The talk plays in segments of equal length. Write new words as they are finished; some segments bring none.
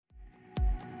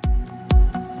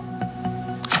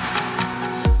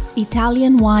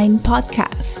Italian Wine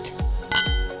Podcast.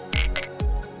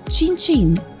 Chin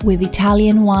Chin with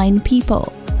Italian wine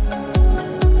people.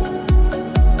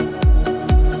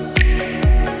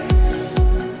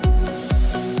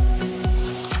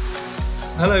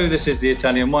 Hello, this is the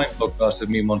Italian Wine Podcast with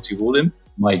me, Monty Walden.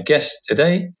 My guest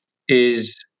today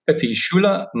is Josef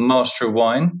Schuller, Master of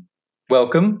Wine.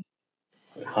 Welcome.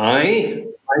 Hi,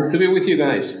 nice to be with you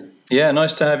guys. Yeah,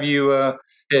 nice to have you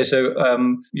here.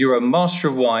 So you're a Master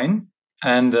of Wine,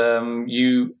 and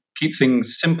you keep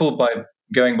things simple by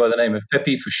going by the name of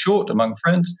Pepe for short among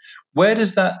friends. Where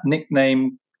does that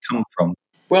nickname come from?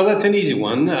 Well, that's an easy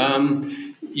one.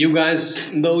 You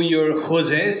guys know your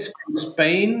Josés from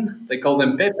Spain. They call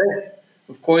them Pepe.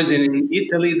 Of course, in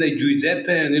Italy, they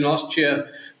Giuseppe, and in Austria,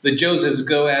 the Josephs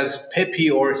go as Pepe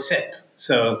or Sepp.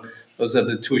 So those are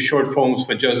the two short forms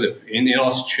for Joseph in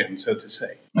Austrian, so to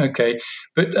say. Okay,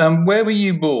 but where were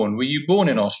you born? Were you born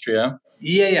in Austria?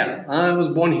 Yeah. I was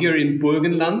born here in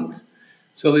Burgenland.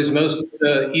 So this most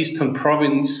eastern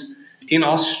province in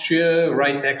Austria,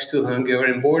 right next to the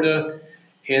Hungarian border,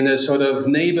 in a sort of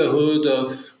neighborhood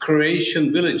of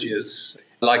Croatian villages.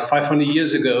 Like 500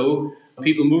 years ago,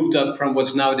 people moved up from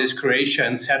what's nowadays Croatia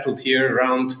and settled here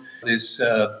around this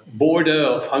border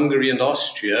of Hungary and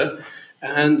Austria.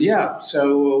 And yeah,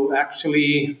 so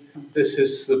actually, this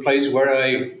is the place where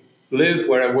I live,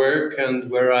 where I work, and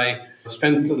where I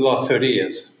spent the last 30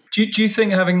 years. Do you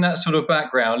think having that sort of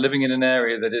background, living in an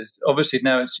area that is obviously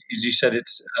now, it's, as you said,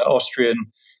 it's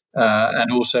Austrian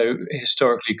and also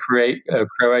historically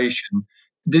Croatian,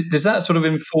 does that sort of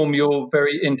inform your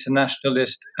very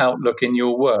internationalist outlook in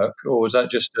your work, or was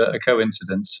that just a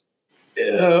coincidence?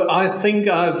 I think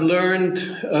I've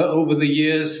learned over the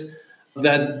years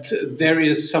that there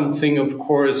is something, of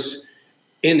course,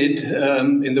 in it,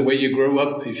 in the way you grow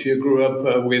up. If you grew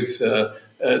up with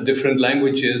different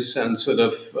languages and sort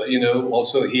of,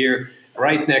 also here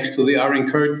right next to the Iron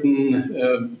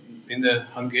Curtain in the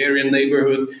Hungarian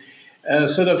neighborhood,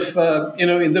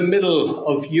 in the middle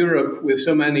of Europe with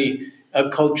so many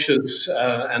cultures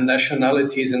and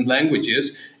nationalities and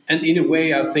languages. And in a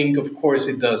way, I think, of course,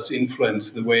 it does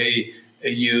influence the way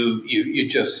you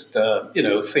just,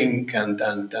 think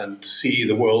and see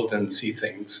the world and see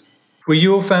things. Were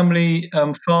your family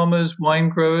farmers, wine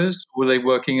growers? Were they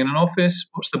working in an office?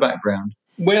 What's the background?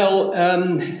 Well,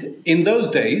 in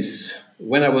those days,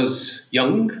 when I was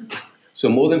young, so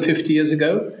more than 50 years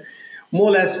ago, more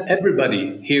or less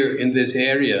everybody here in this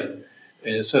area,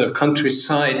 sort of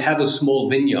countryside, had a small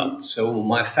vineyard. So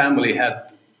my family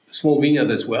had a small vineyard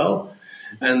as well.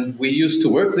 And we used to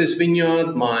work this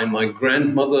vineyard. My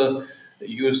grandmother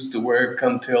used to work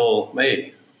until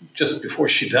May, just before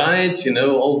she died,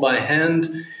 all by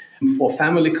hand for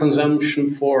family consumption,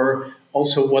 for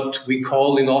also what we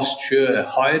call in Austria a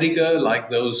Heuriger, like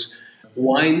those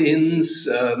wine inns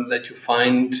that you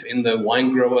find in the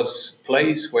wine grower's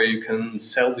place where you can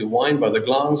sell the wine by the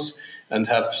glass and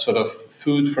have sort of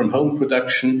food from home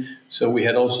production. So we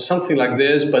had also something like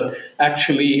this, but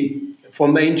actually for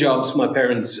main jobs, my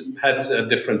parents had a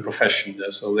different profession,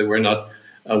 so they were not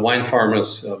wine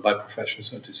farmers by profession,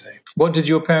 so to say. What did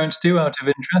your parents do out of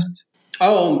interest?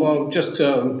 Oh, well, just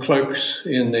clerks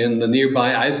in the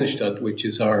nearby Eisenstadt, which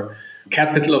is our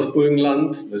capital of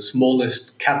Burgenland, the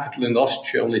smallest capital in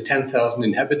Austria, only 10,000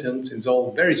 inhabitants. It's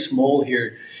all very small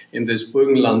here in this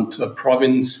Burgenland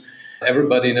province.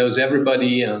 Everybody knows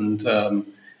everybody. And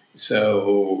it's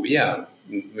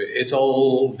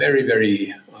all very,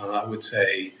 very, I would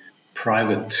say,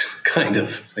 private kind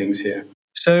of things here.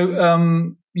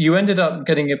 So you ended up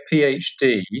getting a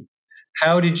PhD.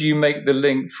 How did you make the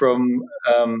link from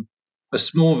a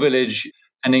small village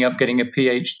ending up getting a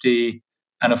PhD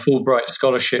and a Fulbright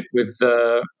scholarship with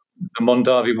the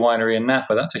Mondavi winery in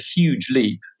Napa? That's a huge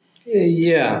leap.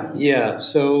 Yeah.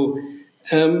 So,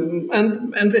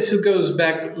 and this goes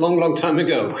back long time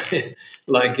ago,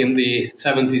 like in the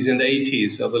 70s and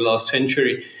 80s of the last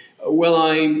century. Well,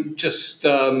 I just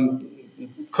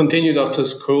continued after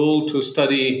school to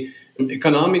study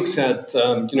economics at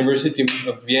University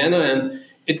of Vienna, and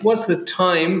it was the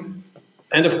time,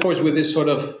 and of course with this sort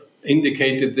of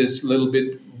indicated this little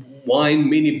bit wine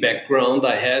mini background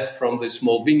I had from this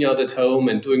small vineyard at home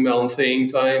and doing my own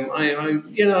things. I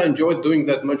enjoyed doing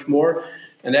that much more,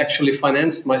 and actually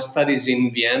financed my studies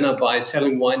in Vienna by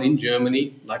selling wine in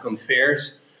Germany, like on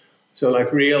fairs, so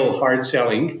like real hard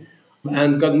selling,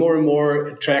 and got more and more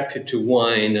attracted to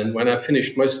wine. And when I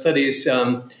finished my studies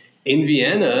in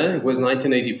Vienna, it was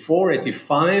 1984,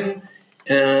 85,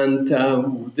 and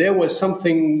there was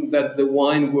something that the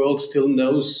wine world still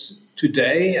knows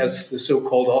today as the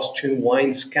so-called Austrian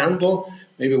wine scandal.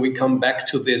 Maybe we come back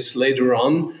to this later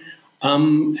on.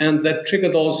 And that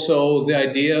triggered also the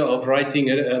idea of writing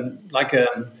a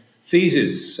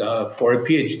thesis for a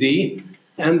PhD.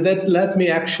 And that led me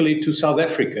actually to South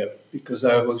Africa because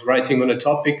I was writing on a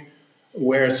topic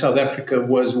where South Africa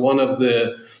was one of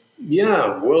the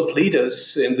world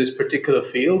leaders in this particular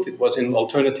field. It was in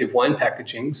alternative wine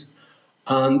packagings.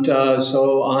 And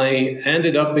so I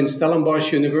ended up in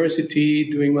Stellenbosch University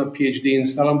doing my PhD in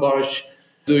Stellenbosch,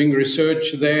 doing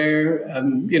research there.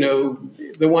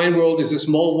 The wine world is a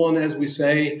small one, as we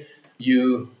say.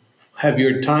 You have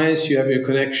your ties, you have your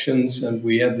connections, and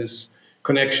we had this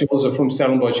connection also from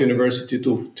Stellenbosch University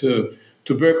to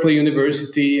Berkeley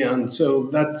University, and so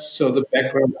that's the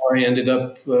background how I ended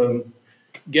up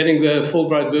getting the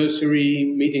Fulbright bursary,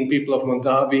 meeting people of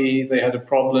Mondavi. They had a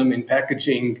problem in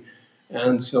packaging.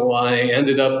 And so I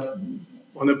ended up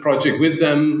on a project with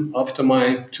them after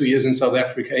my 2 years in South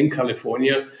Africa, in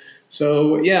California.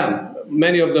 So,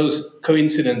 many of those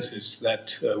coincidences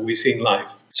that we see in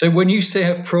life. So when you say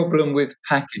a problem with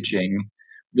packaging,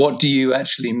 what do you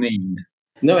actually mean?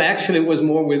 No, actually, it was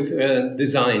more with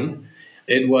design.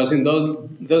 It was in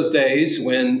those days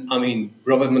when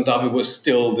Robert Mondavi was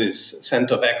still this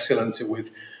center of excellence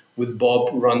with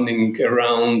Bob running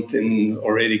around in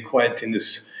already quite in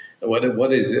this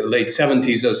what is it, late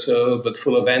 70s or so, but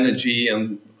full of energy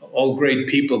and all great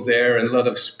people there and a lot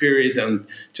of spirit and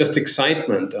just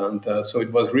excitement, and so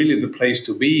it was really the place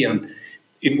to be. And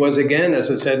it was again,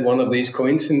 as I said, one of these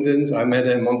coincidences. I met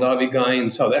a Mondavi guy in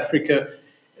South Africa,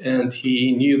 and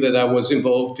he knew that I was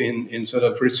involved in sort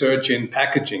of research in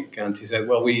packaging. And he said,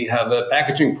 well, we have a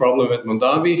packaging problem at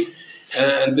Mondavi.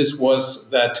 And this was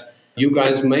that you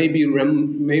guys may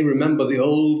remember the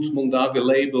old Mondavi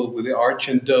label with the arch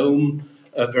and dome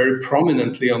very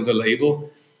prominently on the label.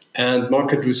 And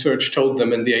market research told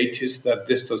them in the 80s that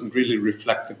this doesn't really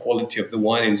reflect the quality of the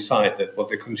wine inside, that what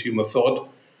the consumer thought.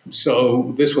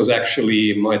 So this was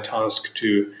actually my task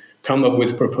to come up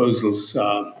with proposals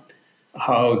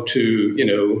how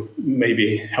to,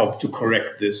 maybe help to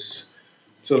correct this.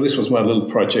 So this was my little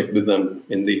project with them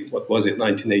in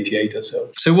 1988 or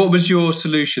so. So what was your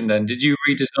solution then? Did you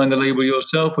redesign the label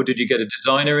yourself, or did you get a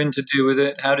designer in to do with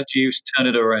it? How did you turn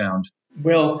it around?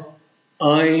 Well,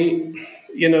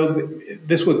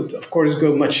 this would, of course,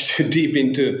 go much too deep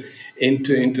into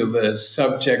the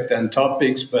subject and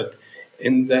topics, but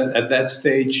at that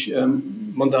stage,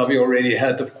 Mondavi already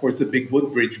had, of course, the big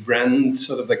Woodbridge brand,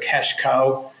 sort of the cash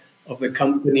cow of the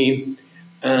company.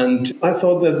 And I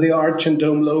thought that the arch and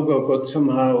dome logo got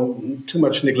somehow too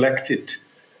much neglected.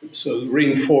 So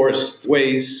reinforced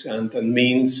ways and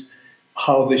means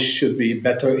how this should be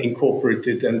better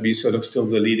incorporated and be sort of still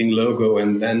the leading logo.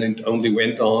 And then it only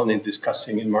went on in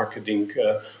discussing in marketing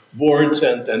boards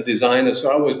and designers.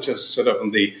 So I was just sort of on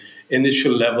the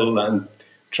initial level and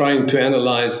trying to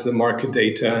analyze the market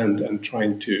data and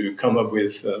trying to come up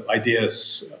with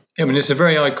ideas. Yeah, it's a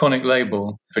very iconic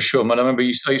label for sure. I remember I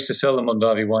used to sell the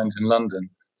Mondavi wines in London,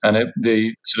 and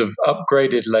the sort of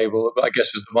upgraded label, I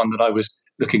guess, was the one that I was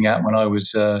looking at when I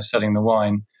was selling the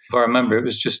wine. If I remember, it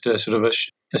was just a sort of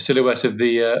a silhouette of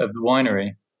the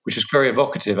winery, which was very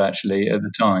evocative actually at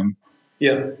the time.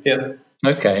 Yeah.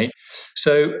 Okay,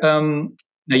 so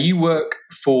now you work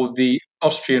for the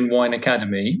Austrian Wine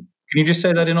Academy. Can you just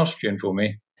say that in Austrian for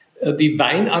me? Die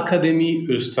Weinakademie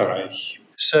Österreich.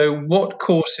 So, what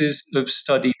courses of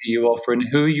study do you offer, and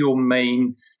who are your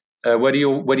main? Where do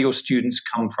your students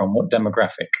come from? What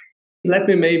demographic? Let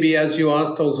me maybe, as you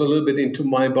asked, also a little bit into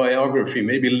my biography.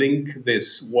 Maybe link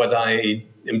this what I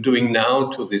am doing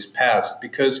now to this past,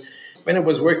 because when I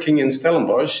was working in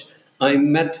Stellenbosch, I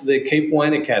met the Cape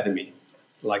Wine Academy,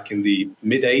 like in the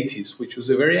mid 80s, which was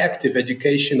a very active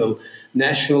educational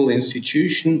national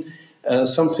institution.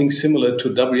 Something similar to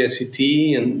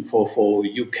WSET and for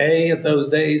UK at those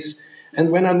days. And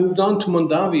when I moved on to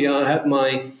Mondavi, I had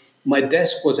my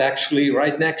desk was actually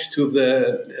right next to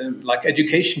the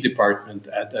education department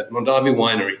at Mondavi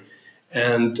Winery.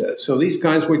 And so these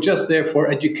guys were just there for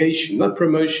education, not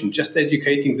promotion, just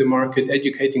educating the market,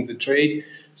 educating the trade.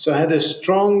 So I had a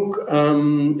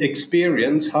strong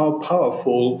experience how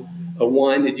powerful a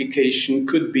wine education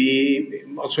could be,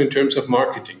 also in terms of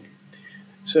marketing.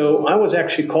 So I was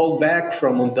actually called back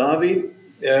from Mondavi,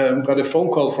 got a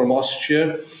phone call from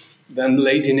Austria, then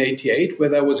late in '88,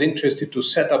 where I was interested to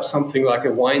set up something like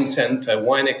a wine center,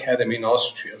 wine academy in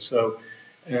Austria. So,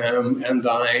 and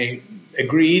I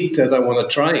agreed that I want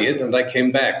to try it, and I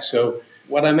came back. So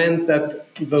what I meant that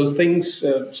those things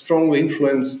strongly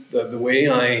influenced the way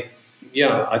I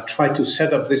tried to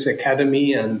set up this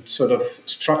academy and sort of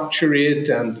structure it,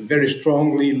 and very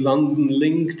strongly London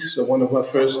linked. So one of my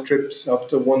first trips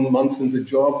after 1 month in the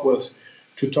job was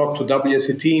to talk to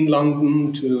WSET in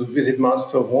London, to visit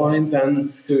Master of Wine,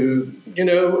 then to,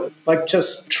 like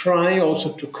just try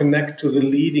also to connect to the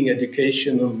leading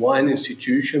educational wine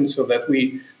institutions so that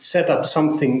we set up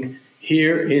something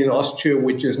here in Austria,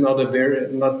 which is not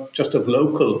just of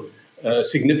local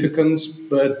significance,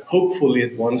 but hopefully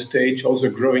at one stage also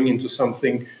growing into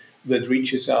something that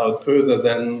reaches out further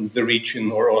than the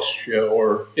region or Austria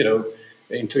or,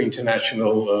 into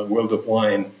international world of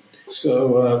wine.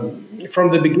 So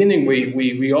from the beginning,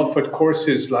 we offered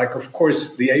courses like, of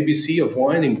course, the ABC of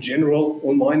wine in general,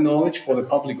 on wine knowledge for the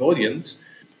public audience,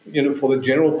 for the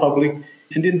general public.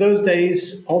 And in those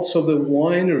days, also the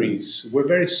wineries were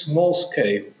very small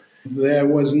scale. There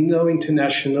was no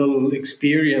international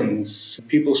experience.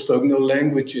 People spoke no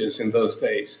languages in those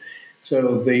days.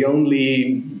 So the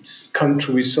only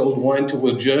country we sold wine to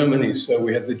was Germany. So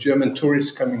we had the German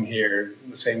tourists coming here.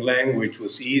 The same language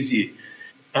was easy.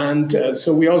 And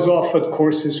so we also offered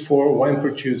courses for wine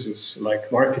producers, like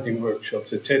marketing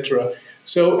workshops, etc.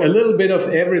 So a little bit of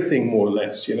everything, more or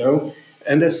less.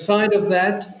 And aside of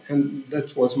that, and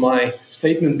that was my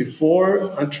statement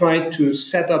before, I tried to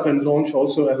set up and launch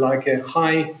also a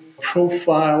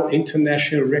high-profile,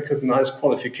 internationally recognized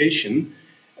qualification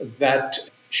that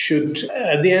should,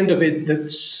 at the end of it,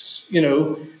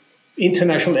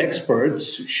 international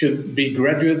experts should be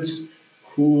graduates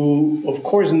who, of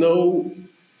course, know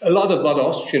a lot about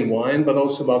Austrian wine, but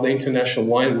also about the international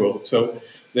wine world. So,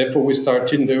 therefore, we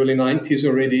started in the early 90s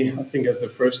already, I think, as the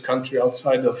first country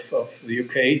outside of the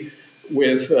UK,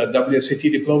 with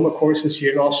WSET diploma courses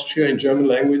here in Austria in German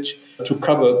language to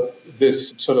cover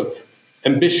this sort of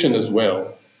ambition as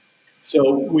well.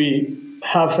 So we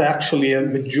have actually a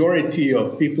majority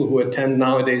of people who attend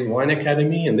nowadays Wine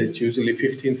Academy, and it's usually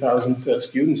 15,000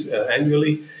 students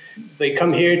annually. They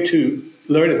come here to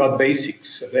learn about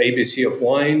basics, the ABC of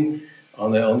wine,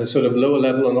 on a sort of lower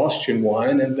level on Austrian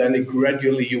wine, and then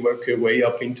gradually you work your way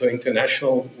up into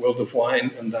international world of wine,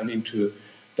 and then into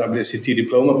WSET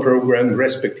diploma program,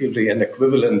 respectively an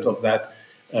equivalent of that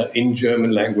in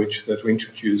German language that we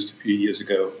introduced a few years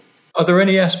ago. Are there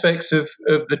any aspects of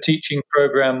the teaching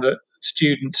program that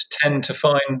students tend to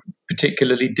find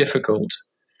particularly difficult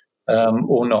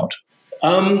or not?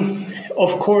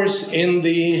 Of course, in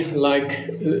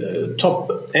the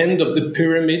top end of the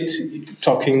pyramid,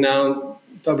 talking now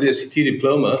WSET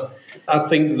diploma, I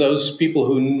think those people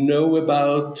who know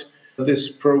about this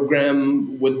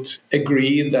program would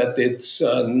agree that it's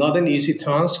not an easy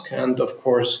task, and of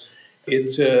course,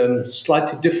 it's a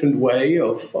slightly different way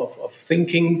of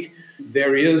thinking.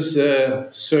 There is a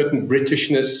certain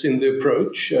Britishness in the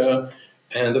approach,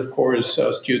 and of course,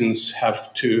 students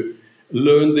have to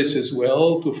learn this as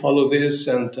well, to follow this.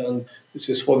 And this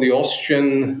is for the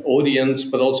Austrian audience,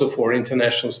 but also for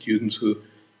international students who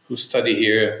study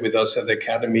here with us at the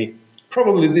Academy.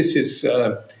 Probably this is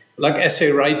like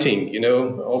essay writing,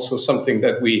 also something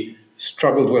that we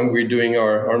struggled when we were doing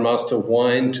our Master of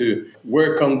Wine to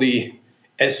work on the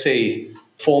essay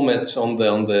formats, on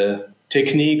the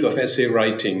technique of essay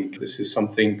writing. This is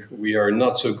something we are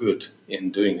not so good in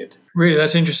doing it. Really,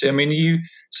 that's interesting. I mean, are you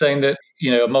saying that,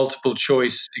 a multiple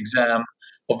choice exam,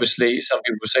 obviously some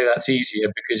people say that's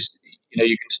easier because,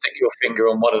 you can stick your finger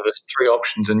on one of the three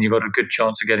options and you've got a good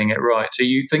chance of getting it right. So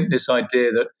you think this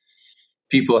idea that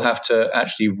people have to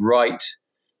actually write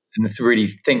and really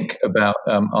think about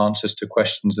answers to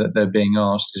questions that they're being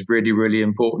asked is really, really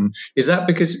important. Is that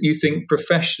because you think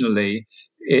professionally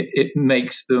it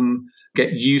makes them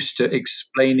get used to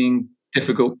explaining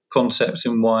difficult concepts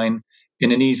in wine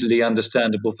in an easily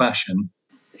understandable fashion?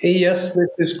 Yes, this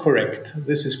is correct.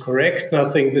 This is correct. And I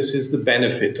think this is the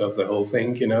benefit of the whole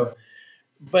thing.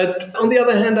 But on the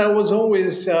other hand, I was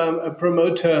always a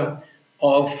promoter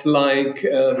of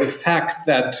the fact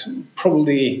that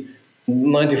probably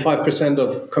 95%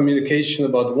 of communication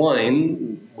about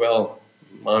wine, well,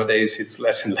 nowadays it's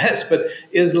less and less, but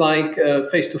is like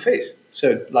face to face.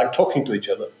 So like talking to each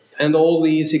other. And all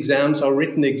these exams are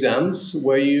written exams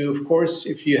where you, of course,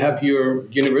 if you have your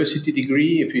university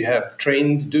degree, if you have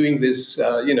trained doing this,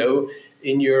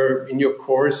 in your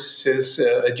courses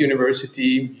at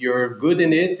university, you're good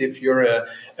in it. If you're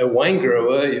a wine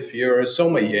grower, if you're a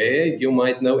sommelier, you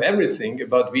might know everything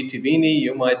about vitivini,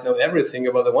 you might know everything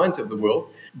about the wines of the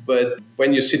world. But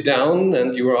when you sit down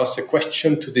and you are asked a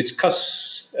question to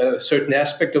discuss a certain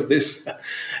aspect of this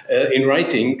in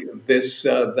writing, this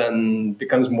then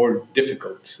becomes more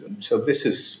difficult. So this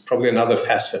is probably another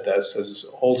facet, as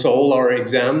also all our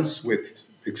exams, with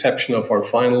the exception of our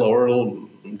final oral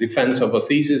defense of a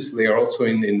thesis, they are also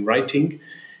in writing.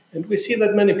 And we see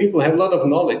that many people have a lot of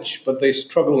knowledge, but they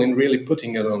struggle in really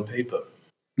putting it on paper.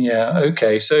 Yeah,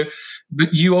 okay. So, but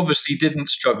you obviously didn't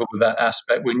struggle with that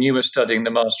aspect when you were studying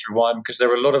the Master of Wine because there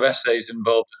were a lot of essays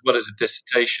involved as well as a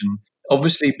dissertation.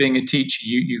 Obviously, being a teacher,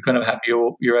 you kind of have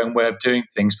your own way of doing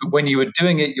things. But when you were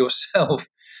doing it yourself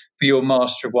for your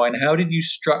Master of Wine, how did you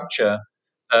structure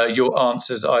your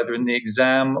answers either in the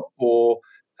exam or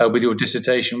with your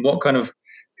dissertation? What kind of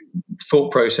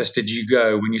thought process did you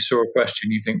go when you saw a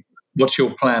question? You think, what's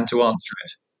your plan to answer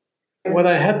it? What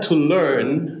I had to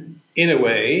learn in a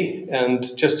way,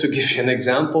 and just to give you an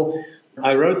example,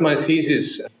 I wrote my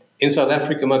thesis in South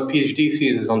Africa, my PhD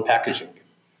thesis on packaging.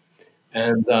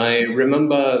 And I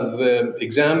remember the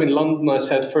exam in London I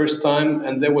sat first time,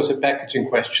 and there was a packaging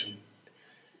question.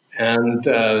 And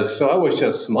so I was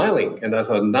just smiling, and I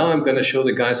thought, now I'm going to show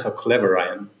the guys how clever I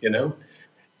am,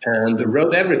 And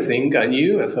wrote everything I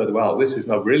knew. I thought, wow, this is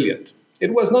not brilliant.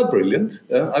 It was not brilliant.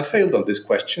 I failed on this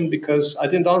question because I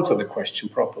didn't answer the question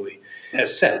properly,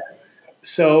 as said.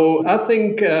 So I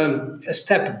think a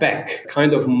step back,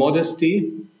 kind of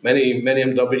modesty. Many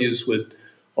MWs would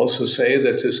also say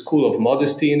that's a school of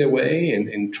modesty in a way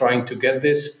in trying to get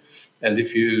this. And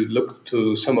if you look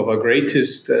to some of our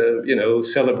greatest,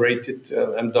 celebrated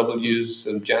MWs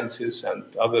and Jansis and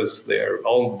others, they're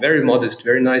all very modest,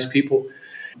 very nice people.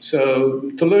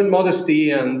 So to learn modesty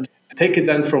and take it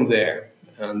then from there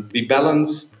and be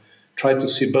balanced, try to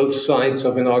see both sides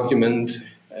of an argument.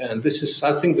 And this is,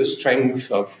 I think, the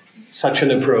strength of such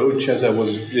an approach, as I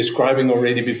was describing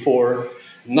already before,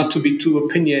 not to be too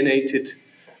opinionated,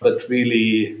 but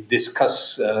really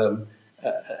discuss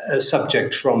a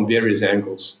subject from various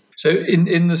angles. So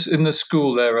in the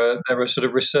school there are sort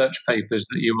of research papers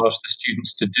that you ask the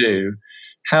students to do.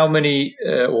 How many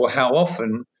or how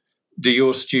often do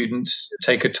your students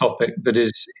take a topic that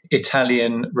is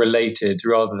Italian related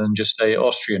rather than just say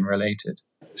Austrian related?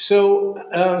 So,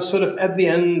 sort of at the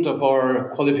end of our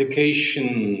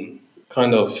qualification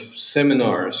kind of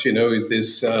seminars,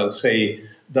 this, say,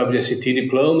 WSET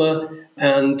diploma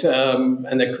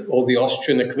or the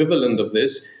Austrian equivalent of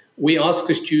this, we ask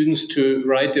the students to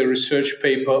write a research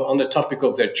paper on a topic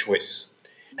of their choice.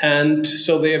 And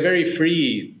so they are very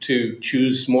free to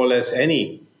choose more or less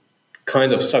any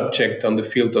kind of subject on the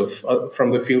field of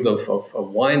from the field of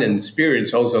wine and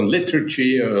spirits, also on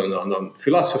literature, on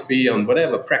philosophy, on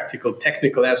whatever practical,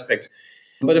 technical aspects.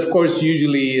 But of course,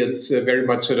 usually it's very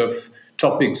much sort of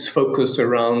topics focused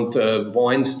around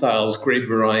wine styles, grape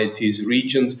varieties,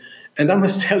 regions. And I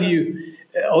must tell you,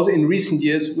 also in recent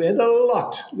years, we had a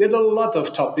lot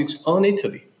of topics on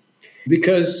Italy.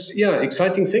 Because, yeah,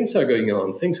 exciting things are going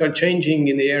on. Things are changing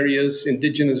in the areas,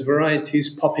 indigenous varieties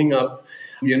popping up,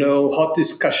 hot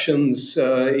discussions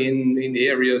in the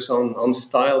areas on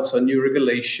styles, on new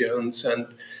regulations, and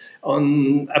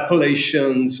on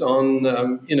appellations,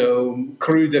 on,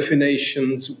 cru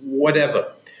definitions, whatever.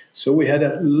 So we had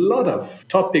a lot of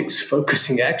topics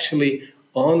focusing actually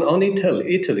on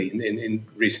Italy in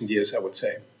recent years, I would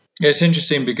say. Yeah, it's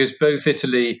interesting because both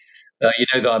Italy, you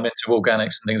know that I'm into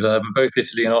organics and things like that, but both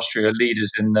Italy and Austria are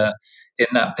leaders in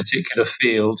that particular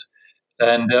field.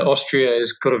 And Austria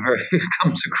has got a very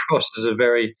comes across as a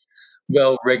very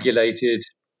well regulated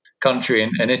country,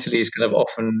 and Italy is kind of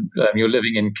often you're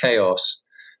living in chaos.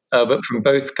 But from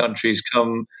both countries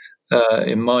come,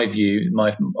 in my view,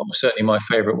 certainly my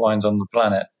favourite wines on the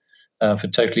planet for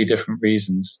totally different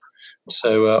reasons.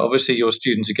 So obviously, your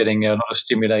students are getting a lot of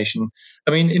stimulation.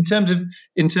 I mean, in terms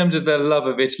of their love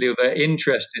of Italy or their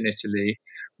interest in Italy,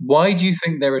 why do you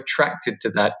think they're attracted to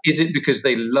that? Is it because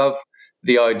they love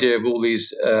the idea of all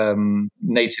these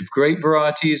native grape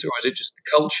varieties, or is it just the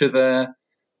culture there,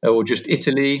 or just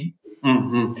Italy?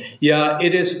 Hmm. Yeah,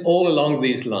 it is all along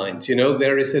these lines.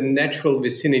 There is a natural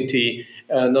vicinity,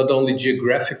 not only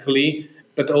geographically,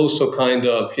 but also kind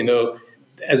of,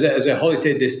 as a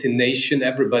holiday destination.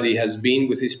 Everybody has been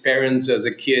with his parents as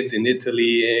a kid in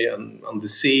Italy on the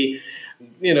sea.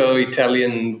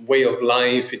 Italian way of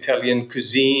life, Italian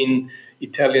cuisine,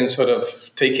 Italian sort of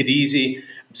take it easy.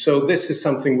 So this is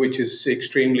something which is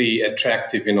extremely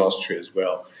attractive in Austria as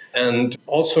well. And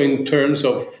also in terms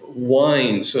of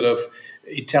wine, sort of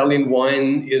Italian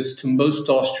wine is to most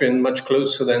Austrian much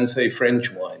closer than, say,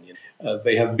 French wine.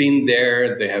 They have been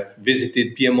there, they have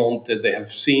visited Piemonte, they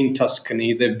have seen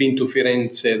Tuscany, they've been to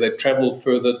Firenze, they traveled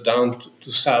further down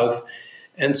to south.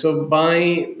 And so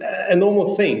by a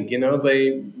normal thing,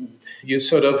 you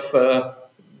sort of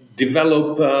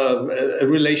develop a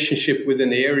relationship with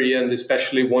an area, and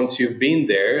especially once you've been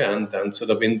there and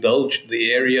sort of indulged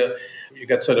the area, you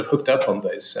get sort of hooked up on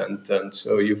this. And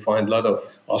so you find a lot of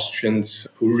Austrians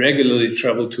who regularly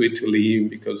travel to Italy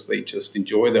because they just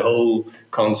enjoy the whole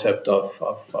concept of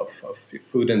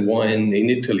food and wine in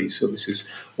Italy. So this is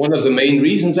one of the main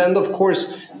reasons. And of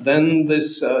course, then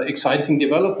this exciting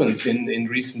development in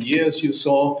recent years, you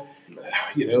saw,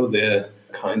 the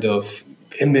kind of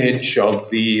image of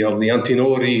the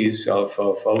Antinoris,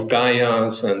 of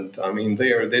Gaias, and I mean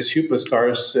they're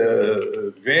superstars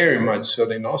very much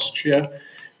so in Austria.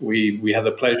 We had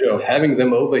the pleasure of having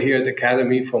them over here at the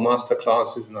Academy for master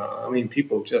classes. Now, I mean,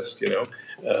 people just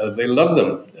they love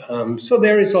them. So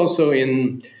there is also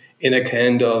in a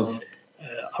kind of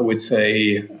I would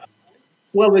say,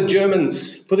 well, the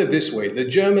Germans, put it this way, the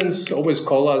Germans always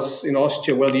call us in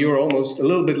Austria, well, you're almost a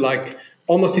little bit like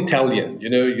almost Italian.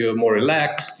 You're more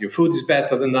relaxed, your food is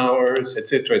better than ours,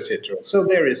 etc., etc. So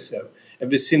there is a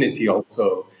vicinity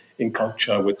also in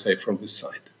culture, I would say, from this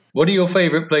side. What are your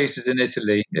favourite places in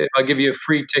Italy? If I give you a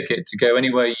free ticket to go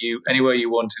anywhere you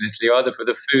want in Italy, either for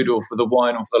the food or for the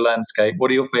wine or for the landscape,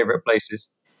 what are your favourite places?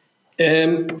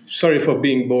 Sorry for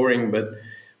being boring, but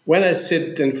when I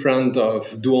sit in front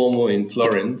of Duomo in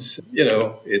Florence,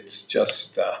 it's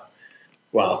just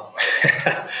wow.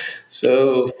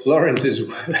 So Florence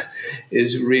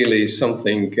is really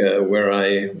something where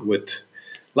I would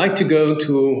like to go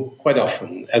to quite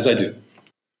often, as I do.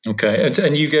 Okay,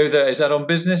 and you go there, is that on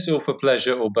business or for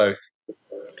pleasure or both?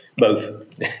 Both,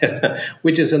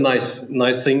 which is a nice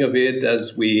thing of it,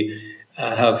 as we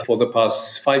have for the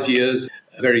past 5 years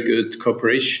a very good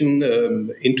cooperation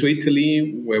into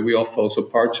Italy, where we offer also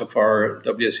parts of our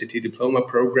WSET diploma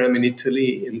program in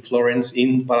Italy, in Florence,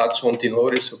 in Palazzo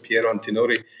Antinori. So Piero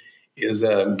Antinori is,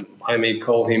 I may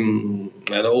call him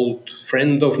an old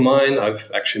friend of mine. I've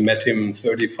actually met him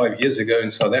 35 years ago in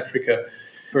South Africa,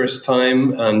 first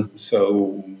time. And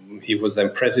so he was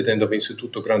then president of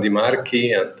Istituto Grandi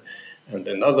Marchi, and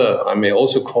another, I may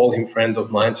also call him friend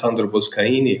of mine, Sandro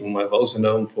Boscaini, whom I've also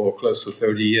known for close to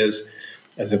 30 years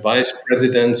as a vice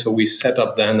president. So we set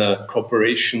up then a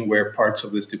cooperation where parts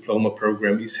of this diploma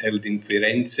program is held in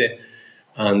Firenze,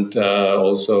 and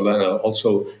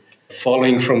also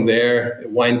following from there,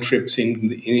 wine trips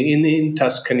in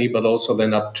Tuscany, but also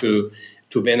then up to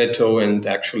Veneto, and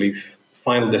actually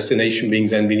final destination being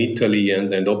then in Italy,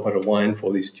 and opera wine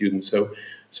for these students.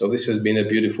 So this has been a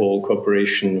beautiful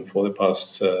cooperation for the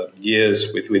past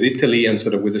years with Italy, and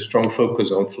sort of with a strong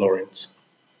focus on Florence.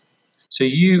 So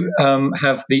you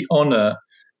have the honour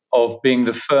of being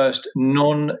the first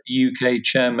non-UK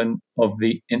chairman of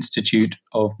the Institute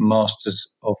of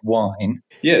Masters of Wine.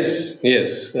 Yes.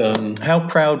 How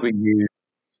proud were you?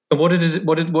 What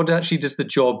actually does the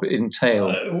job entail?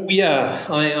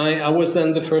 I was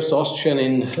then the first Austrian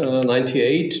in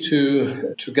 '98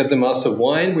 to get the Master of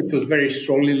Wine, which was very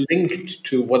strongly linked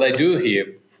to what I do here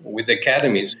with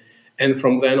academies. And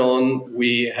from then on,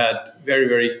 we had very,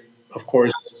 very, of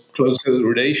course, close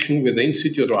relation with the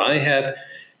institute, or I had,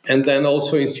 and then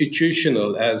also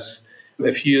institutional, as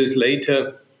a few years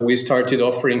later, we started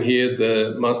offering here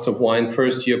the Master of Wine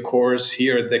first year course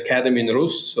here at the Academy in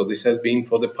Rus. So this has been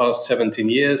for the past 17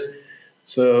 years.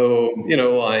 So,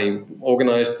 I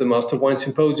organized the Master of Wine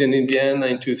Symposium in Vienna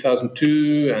in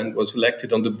 2002 and was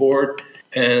elected on the board.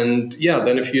 And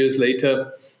then a few years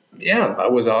later, I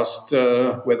was asked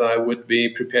whether I would be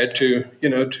prepared to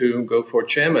go for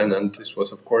chairman. And this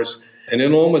was, of course, an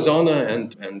enormous honor.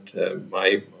 And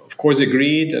I, of course,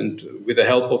 agreed. And with the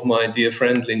help of my dear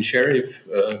friend Lynn Sheriff,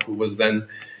 who was then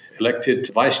elected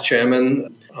vice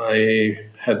chairman, I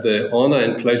had the honor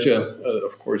and pleasure,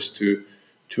 of course, to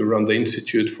run the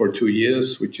institute for 2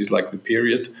 years, which is like the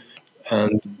period.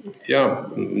 And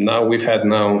now we've had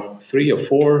 3 or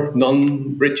 4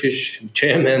 non-British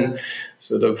chairmen,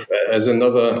 sort of as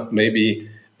another maybe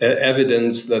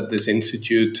evidence that this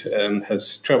institute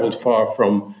has traveled far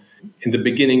from, in the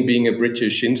beginning, being a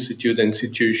British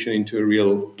institution into a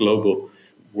real global,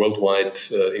 worldwide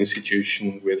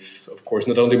institution with, of course,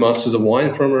 not only masters of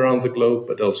wine from around the globe,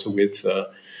 but also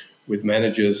with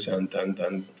managers and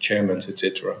chairmen,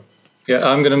 etc. Yeah,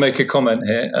 I'm going to make a comment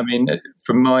here. I mean,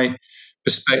 from my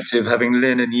perspective, having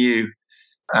Lynn and you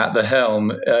at the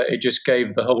helm, it just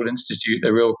gave the whole institute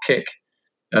a real kick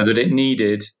that it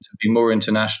needed to be more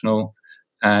international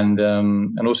and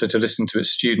also to listen to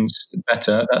its students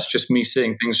better. That's just me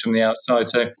seeing things from the outside.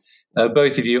 So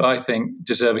both of you, I think,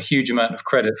 deserve a huge amount of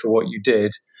credit for what you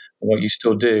did, and what you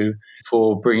still do,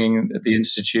 for bringing the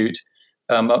institute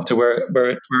up to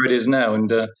where it is now,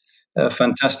 and a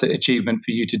fantastic achievement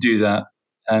for you to do that.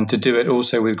 and to do it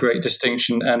also with great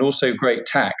distinction and also great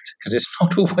tact, because it's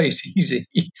not always easy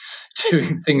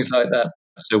doing things like that.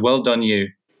 So well done, you.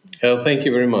 Thank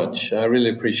you very much. I really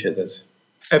appreciate this.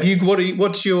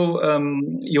 What's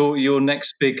your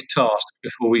next big task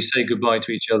before we say goodbye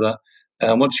to each other?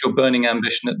 What's your burning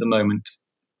ambition at the moment?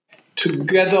 To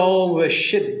get all the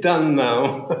shit done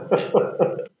now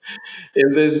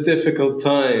in these difficult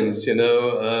times,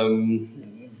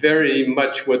 very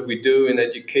much what we do in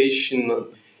education.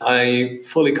 I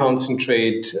fully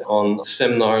concentrate on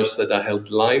seminars that are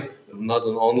held live, not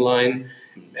on online.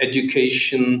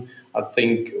 Education, I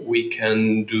think we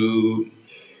can do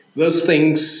those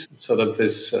things, sort of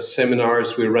this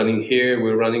seminars we're running here,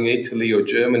 we're running in Italy or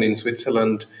Germany, in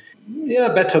Switzerland,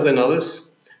 better than others.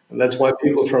 And that's why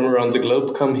people from around the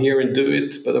globe come here and do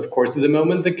it. But of course, at the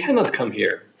moment, they cannot come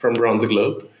here from around the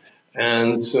globe.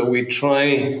 And so we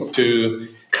try to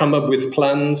come up with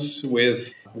plans,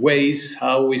 with ways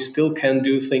how we still can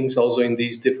do things also in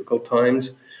these difficult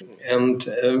times. And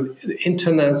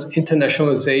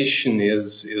internationalization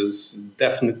is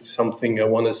definitely something I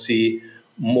want to see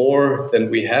more than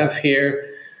we have here.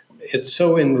 It's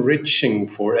so enriching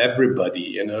for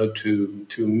everybody,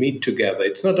 to meet together.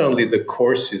 It's not only the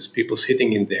courses, people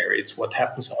sitting in there, it's what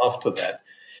happens after that.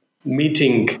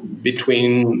 Meeting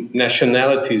between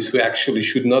nationalities who actually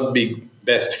should not be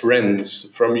best friends,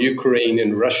 from Ukraine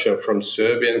and Russia, from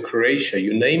Serbia and Croatia,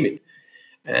 you name it.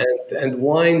 And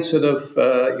wine is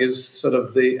sort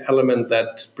of the element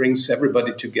that brings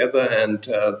everybody together, and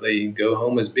they go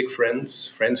home as big friends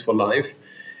for life.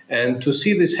 And to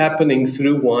see this happening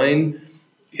through wine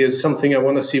is something I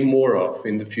want to see more of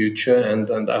in the future. And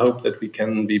I hope that we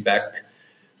can be back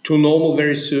to normal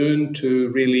very soon to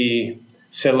really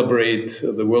celebrate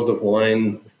the world of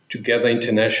wine together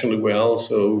internationally. We're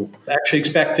also actually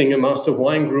expecting a Master of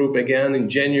Wine group again in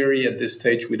January. At this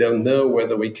stage, we don't know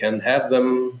whether we can have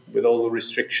them with all the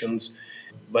restrictions.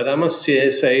 But I must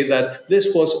say that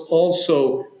this was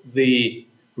also the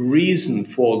reason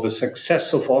for the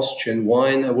success of Austrian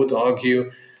wine. I would argue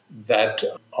that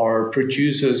our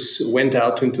producers went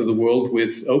out into the world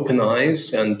with open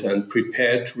eyes and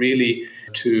prepared really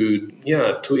to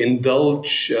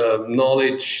indulge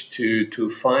knowledge, to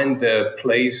find their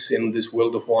place in this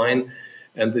world of wine.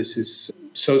 And this is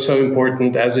so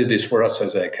important, as it is for us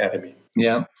as an academy.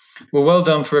 Yeah. Well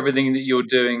done for everything that you're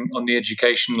doing on the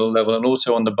educational level and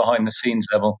also on the behind the scenes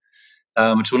level.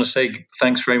 I just want to say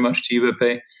thanks very much to you,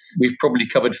 Beppe. We've probably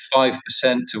covered 5%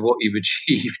 of what you've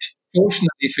achieved.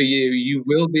 Fortunately for you, you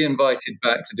will be invited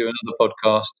back to do another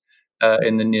podcast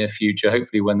in the near future,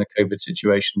 hopefully when the COVID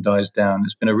situation dies down.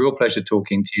 It's been a real pleasure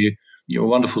talking to you. You're a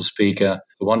wonderful speaker,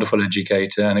 a wonderful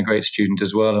educator, and a great student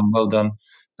as well. And well done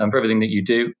for everything that you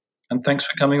do. And thanks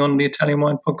for coming on the Italian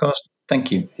Wine Podcast.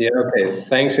 Thank you. Yeah, okay.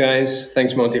 Thanks, guys.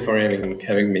 Thanks, Monty, for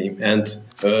having me. And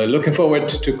looking forward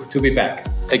to be back.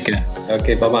 Take care.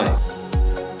 Okay, bye-bye.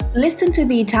 Listen to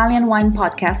the Italian Wine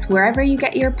Podcast wherever you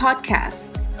get your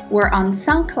podcasts. We're on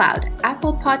SoundCloud,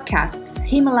 Apple Podcasts,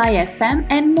 Himalaya FM,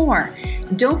 and more.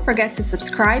 Don't forget to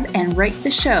subscribe and rate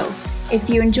the show. If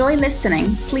you enjoy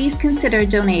listening, please consider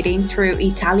donating through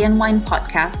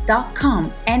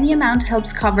ItalianWinePodcast.com. Any amount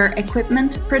helps cover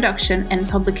equipment, production, and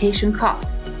publication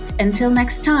costs. Until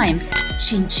next time,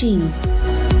 cin cin.